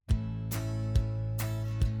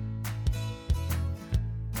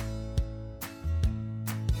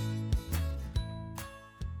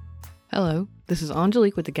Hello, this is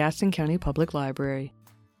Angelique with the Gaston County Public Library,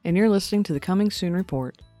 and you're listening to the Coming Soon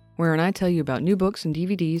Report, wherein I tell you about new books and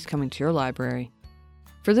DVDs coming to your library.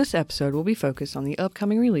 For this episode, we'll be focused on the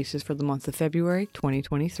upcoming releases for the month of February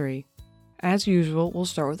 2023. As usual, we'll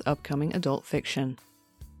start with upcoming adult fiction.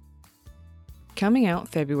 Coming out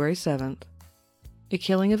February 7th, A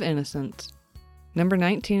Killing of Innocence, number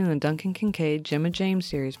 19 in the Duncan Kincaid Gemma James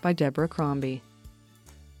series by Deborah Crombie.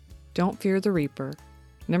 Don't Fear the Reaper,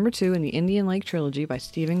 number 2 in the Indian Lake trilogy by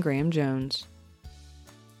Stephen Graham Jones.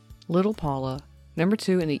 Little Paula, number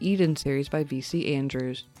 2 in the Eden series by V.C.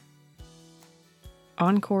 Andrews.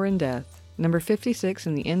 Encore in Death, number 56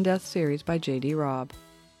 in the In Death series by J.D. Robb.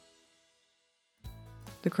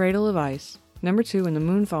 The Cradle of Ice, number 2 in the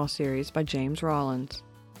Moonfall series by James Rollins.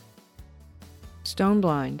 Stone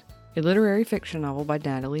Blind, a literary fiction novel by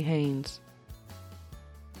Natalie Haynes.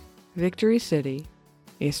 Victory City,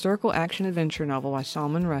 a historical action-adventure novel by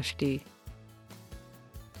Salman Rushdie.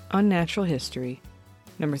 Unnatural History,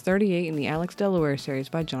 number 38 in the Alex Delaware series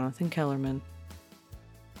by Jonathan Kellerman.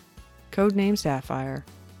 Codename Sapphire,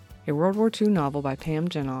 a World War II novel by Pam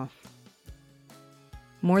Jenoff.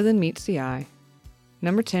 More Than Meets the Eye,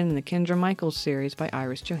 number 10 in the Kendra Michaels series by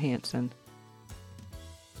Iris Johansen.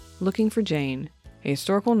 Looking for Jane, a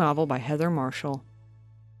historical novel by Heather Marshall.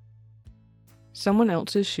 Someone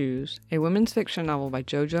Else's Shoes, a women's fiction novel by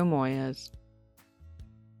Jojo Moyes.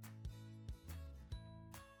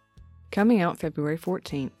 Coming out February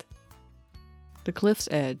 14th. The Cliff's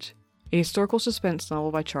Edge, a historical suspense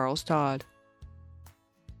novel by Charles Todd.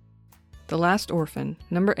 The Last Orphan,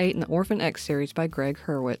 number 8 in the Orphan X series by Greg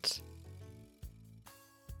Hurwitz.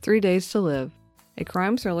 3 Days to Live, a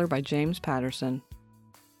crime thriller by James Patterson.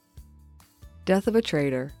 Death of a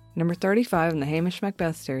Traitor, number 35 in the Hamish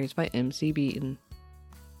Macbeth series by M.C. Beaton.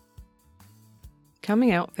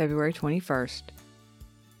 Coming out February 21st.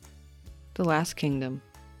 The Last Kingdom,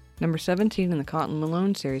 number 17 in the Cotton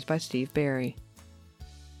Malone series by Steve Barry.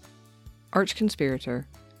 Arch-Conspirator,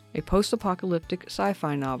 a post-apocalyptic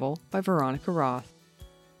sci-fi novel by Veronica Roth.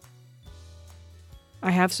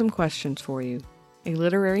 I Have Some Questions for You, a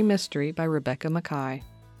literary mystery by Rebecca Mackay.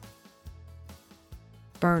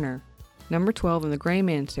 Burner, number 12 in the Gray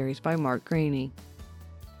Man series by Mark Greaney.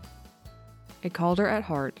 A Calder at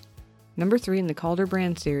Heart, number 3 in the Calder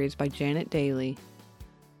Brand series by Janet Daly.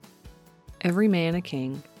 Every Man a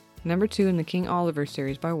King, number 2 in the King Oliver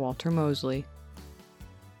series by Walter Mosley.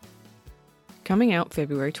 Coming out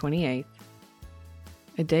February 28th.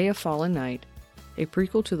 A Day of Fallen Night, a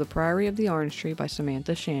prequel to The Priory of the Orange Tree by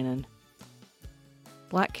Samantha Shannon.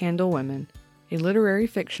 Black Candle Women, a literary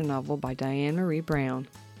fiction novel by Diane Marie Brown.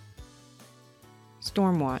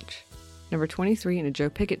 Stormwatch, number 23 in a Joe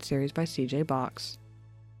Pickett series by C.J. Box.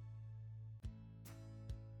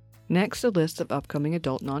 Next, a list of upcoming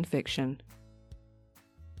adult nonfiction.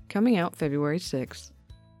 Coming out February 6th.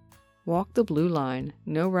 Walk the Blue Line,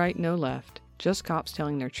 No Right, No Left, just cops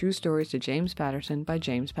telling their true stories to James Patterson by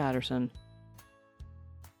James Patterson.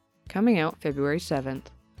 Coming out February 7th.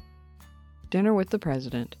 Dinner with the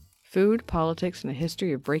President, Food, Politics, and a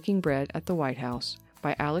History of Breaking Bread at the White House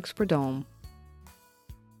by Alex Pradome.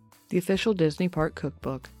 The Official Disney Park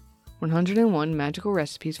Cookbook, 101 Magical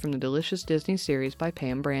Recipes from the Delicious Disney Series by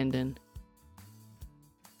Pam Brandon.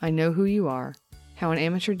 I Know Who You Are, How an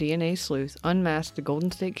Amateur DNA Sleuth Unmasked the Golden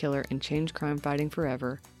State Killer and Changed Crime Fighting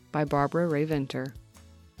Forever by Barbara Ray Venter.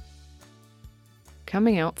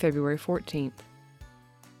 Coming out February 14th.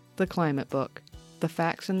 The Climate Book, The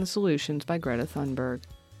Facts and the Solutions by Greta Thunberg.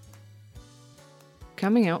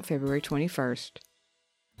 Coming out February 21st.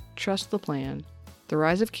 Trust the Plan, The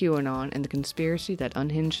Rise of QAnon and the Conspiracy That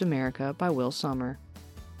Unhinged America by Will Sommer.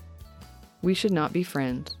 We Should Not Be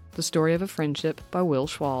Friends, The Story of a Friendship by Will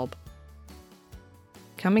Schwalb.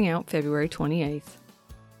 Coming out February 28th.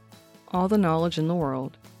 All the Knowledge in the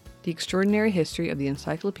World, The Extraordinary History of the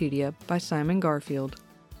Encyclopedia by Simon Garfield.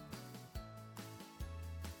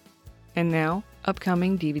 And now,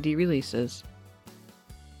 upcoming DVD releases.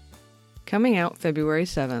 Coming out February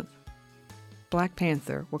 7th. Black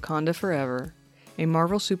Panther, Wakanda Forever, a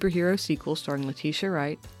Marvel superhero sequel starring Letitia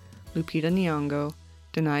Wright, Lupita Nyong'o,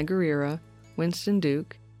 Denai Guerrera, Winston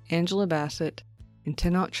Duke, Angela Bassett, and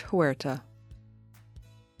Tenoch Huerta.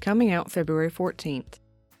 Coming out February 14th.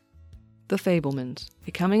 The Fabelmans,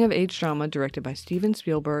 a coming-of-age drama directed by Steven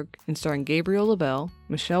Spielberg and starring Gabriel LaBelle,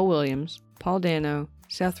 Michelle Williams, Paul Dano,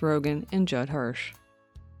 Seth Rogen, and Judd Hirsch.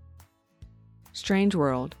 Strange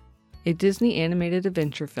World, a Disney animated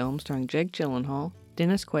adventure film starring Jake Gyllenhaal,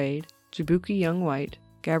 Dennis Quaid, Jabuki Young White,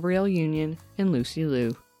 Gabrielle Union, and Lucy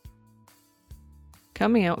Liu.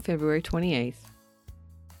 Coming out February 28th.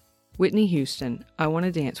 Whitney Houston, I Want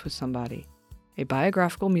to Dance with Somebody, a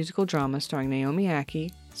biographical musical drama starring Naomi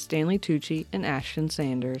Ackie, Stanley Tucci, and Ashton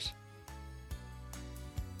Sanders.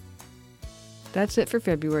 That's it for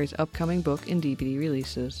February's upcoming book and DVD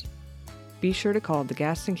releases. Be sure to call the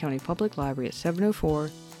Gaston County Public Library at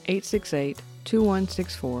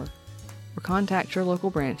 704-868-2164 or contact your local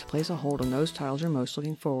branch to place a hold on those titles you're most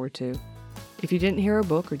looking forward to. If you didn't hear a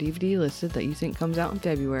book or DVD listed that you think comes out in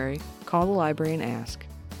February, call the library and ask.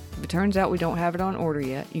 If it turns out we don't have it on order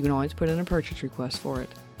yet, you can always put in a purchase request for it.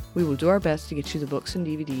 We will do our best to get you the books and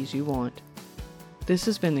DVDs you want. This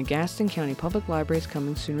has been the Gaston County Public Library's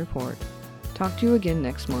Coming Soon report. Talk to you again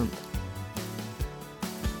next month.